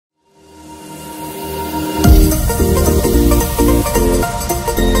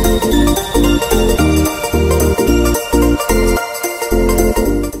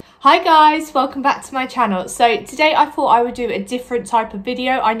Hi guys, welcome back to my channel. So today I thought I would do a different type of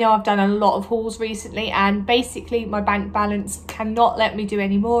video. I know I've done a lot of hauls recently and basically my bank balance cannot let me do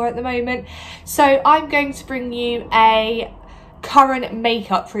any more at the moment. So I'm going to bring you a current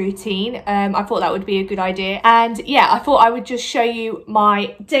makeup routine. I thought that would be a good idea, and yeah, I thought I would just show you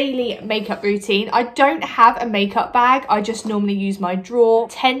my daily makeup routine. I don't have a makeup bag, I just normally use my drawer.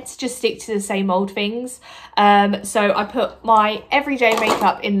 Tend to just stick to the same old things, so I put my everyday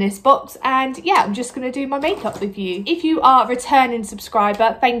makeup in this box, and yeah, I'm just going to do my makeup with you. If you are a returning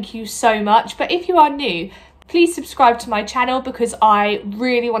subscriber, thank you so much, but if you are new, please subscribe to my channel because I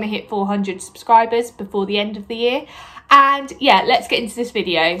really want to hit 400 subscribers before the end of the year. And yeah, let's get into this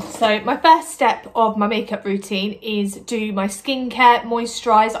video. So my first step of my makeup routine is do my skincare,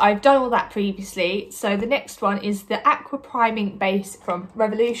 moisturise. I've done all that previously. So the next one is the Aqua Priming Base from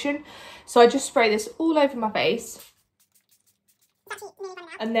Revolution. So I just spray this all over my face.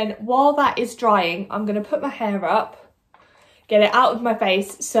 And then while that is drying, I'm going to put my hair up, get it out of my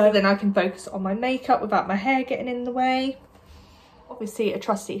face so then I can focus on my makeup without my hair getting in the way. Obviously a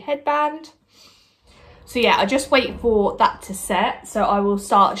trusty headband. So yeah, I just wait for that to set. So I will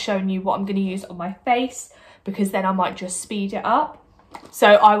start showing you what I'm going to use on my face because then I might just speed it up.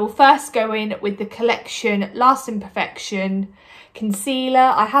 So I will first go in with the Collection Lasting Perfection concealer.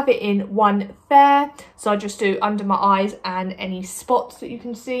 I have it in One Fair. So I just do under my eyes and any spots that you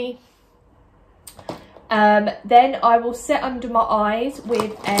can see. Then I will set under my eyes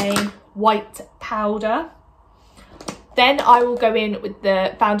with a white powder. Then I will go in with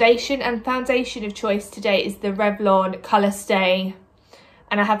the foundation, and foundation of choice today is the Revlon Colour Stay,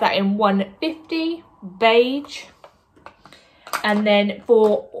 and I have that in 150 beige. And then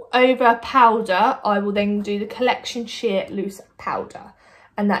for over powder, I will then do the Collection Sheer Loose Powder,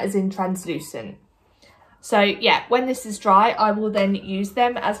 and that is in translucent. So yeah, when this is dry, I will then use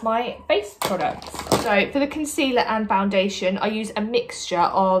them as my face products. So for the concealer and foundation, I use a mixture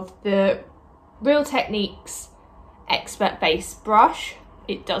of the Real Techniques Expert Face brush,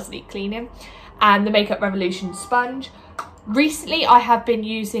 it does need cleaning, and the Makeup Revolution sponge. Recently I have been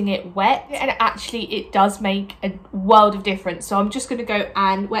using it wet, and actually it does make a world of difference. So I'm just going to go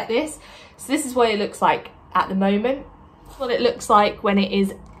and wet this. So this is what it looks like at the moment. That's what it looks like when it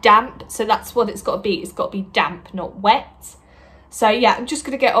is damp. So that's what it's got to be. It's got to be damp, not wet. So yeah, I'm just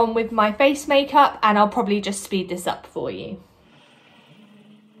going to get on with my face makeup, and I'll probably just speed this up for you.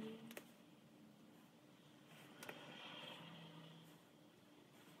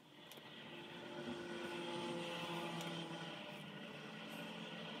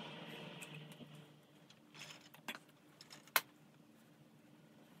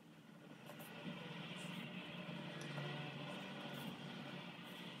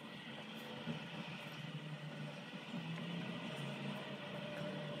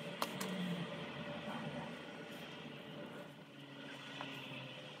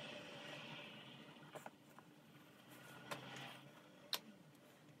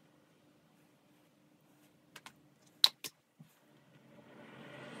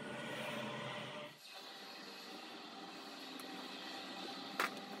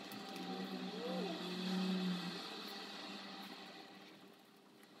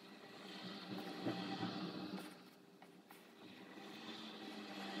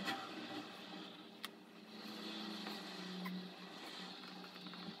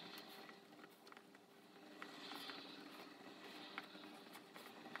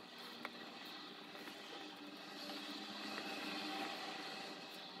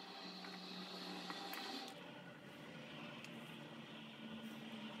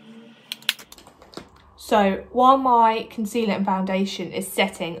 So while my concealer and foundation is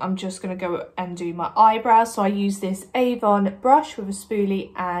setting, I'm just going to go and do my eyebrows. So I use this Avon brush with a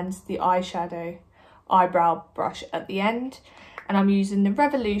spoolie and the eyeshadow eyebrow brush at the end. And I'm using the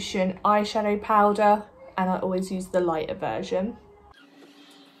Revolution eyeshadow powder, and I always use the lighter version.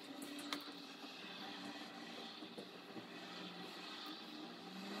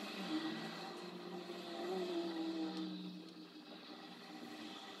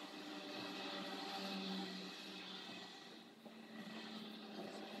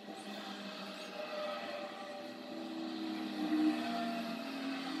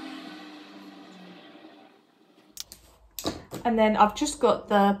 And then I've just got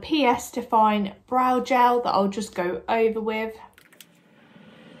the PS Define Brow Gel that I'll just go over with,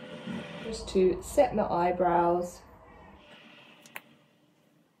 just to set my eyebrows.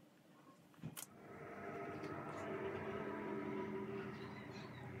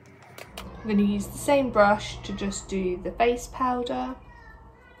 I'm going to use the same brush to just do the face powder.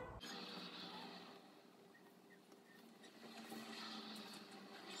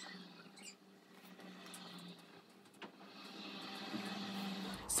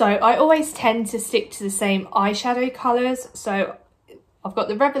 So I always tend to stick to the same eyeshadow colours. So I've got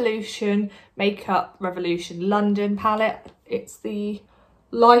the Revolution Makeup Revolution London palette. It's the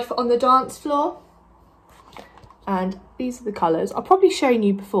Life on the Dance Floor. And these are the colours. I've probably shown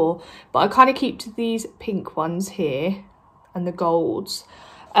you before, but I kind of keep to these pink ones here and the golds.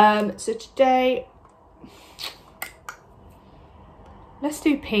 So today, let's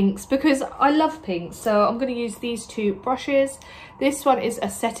do pinks because I love pinks. So I'm going to use these two brushes. This one is a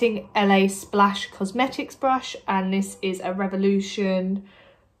Setting LA Splash Cosmetics brush, and this is a Revolution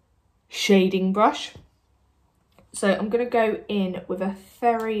shading brush. So I'm going to go in with a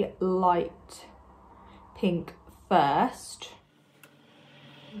very light pink first.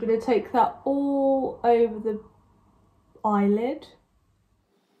 I'm going to take that all over the eyelid.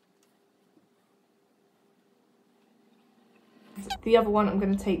 The other one, I'm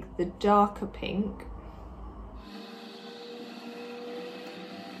going to take the darker pink.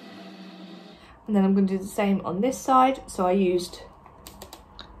 And then I'm going to do the same on this side. So I used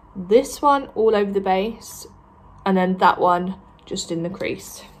this one all over the base and then that one just in the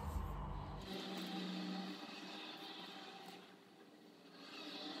crease.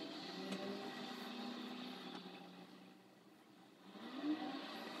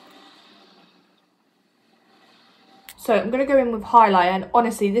 So I'm going to go in with highlighter, and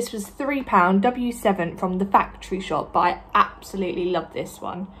honestly this was £3 W7 from the factory shop, but I absolutely love this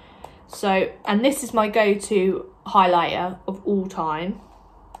one. So, and this is my go-to highlighter of all time.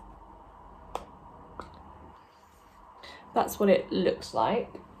 That's what it looks like.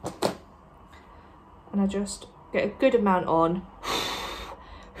 And I just get a good amount on.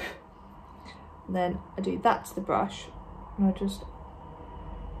 And then I do that to the brush, and I just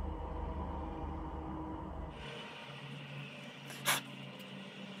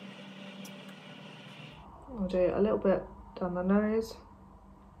I'll do a little bit down the nose,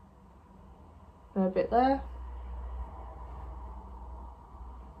 and a bit there.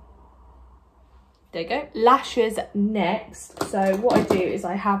 There you go. Lashes next. So what I do is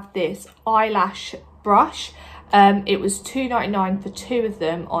I have this eyelash brush. It was £2.99 for 2 of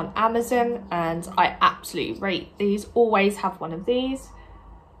them on Amazon, and I absolutely rate these. Always have one of these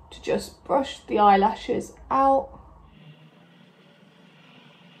to just brush the eyelashes out.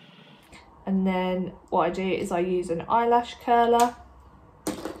 And then what I do is I use an eyelash curler.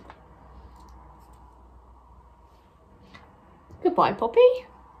 Goodbye, Poppy.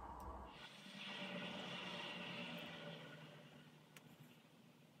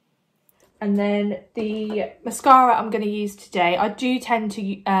 And then the mascara I'm going to use today, I do tend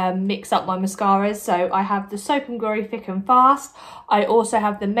to mix up my mascaras. So I have the Soap and Glory Thick and Fast. I also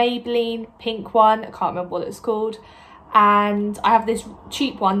have the Maybelline pink one. I can't remember what it's called. And I have this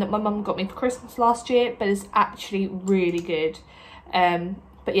cheap one that my mum got me for Christmas last year, but it's actually really good.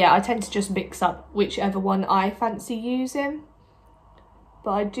 But yeah, I tend to just mix up whichever one I fancy using.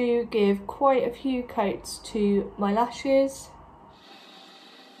 But I do give quite a few coats to my lashes.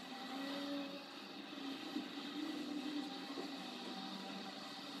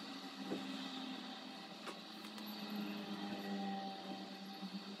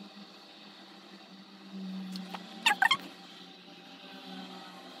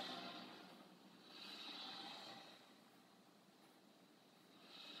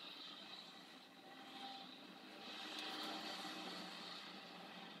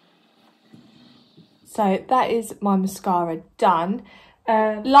 So that is my mascara done.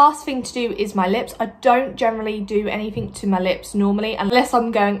 Last thing to do is my lips. I don't generally do anything to my lips normally unless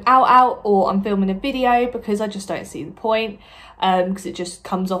I'm going out or I'm filming a video, because I just don't see the point, because it just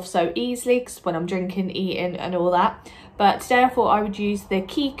comes off so easily because when I'm drinking, eating and all that. But today I thought I would use the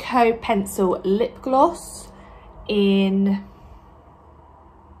Kiko Pencil Lip Gloss in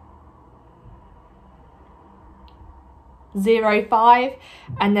 05,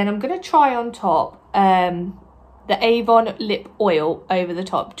 and then I'm going to try on top the Avon lip oil over the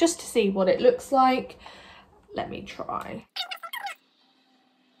top just to see what it looks like. Let me try.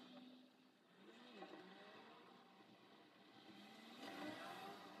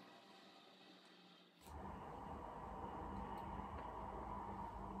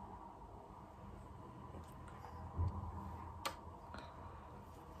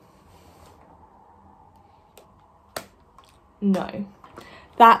 No,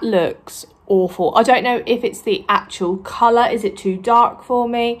 that looks awful. I don't know if it's the actual colour, is it too dark for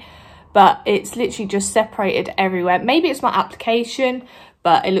me? But it's literally just separated everywhere. Maybe it's my application,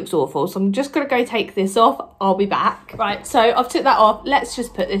 but it looks awful. So I'm just gonna go take this off. I'll be back. Right, so I've took that off. Let's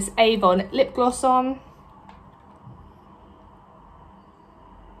just put this Avon lip gloss on.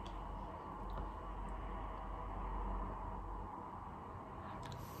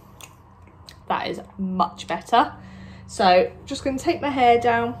 that is much better. So just going to take my hair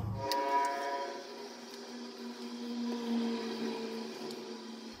down.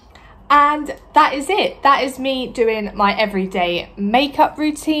 And that is it. That is me doing my everyday makeup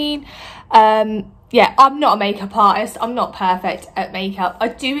routine. Yeah, I'm not a makeup artist. I'm not perfect at makeup. I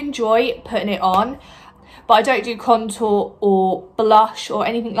do enjoy putting it on, but I don't do contour or blush or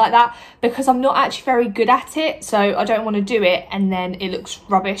anything like that because I'm not actually very good at it. So I don't want to do it and then it looks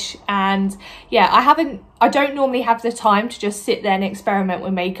rubbish. And yeah, I don't normally have the time to just sit there and experiment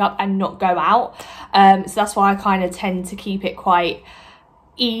with makeup and not go out. So that's why I kind of tend to keep it quite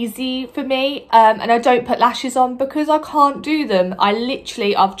easy for me, and I don't put lashes on because I can't do them.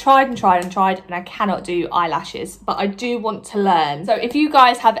 I've tried and I cannot do eyelashes, but I do want to learn. So if you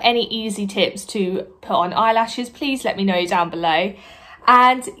guys have any easy tips to put on eyelashes, please let me know down below.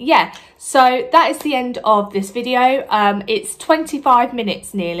 And yeah, so that is the end of this video. It's 25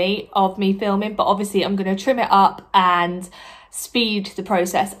 minutes nearly of me filming, but obviously I'm going to trim it up and speed the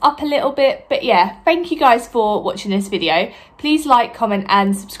process up a little bit. But yeah, thank you guys for watching this video. Please like, comment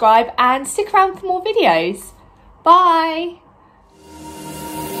and subscribe and stick around for more videos. Bye.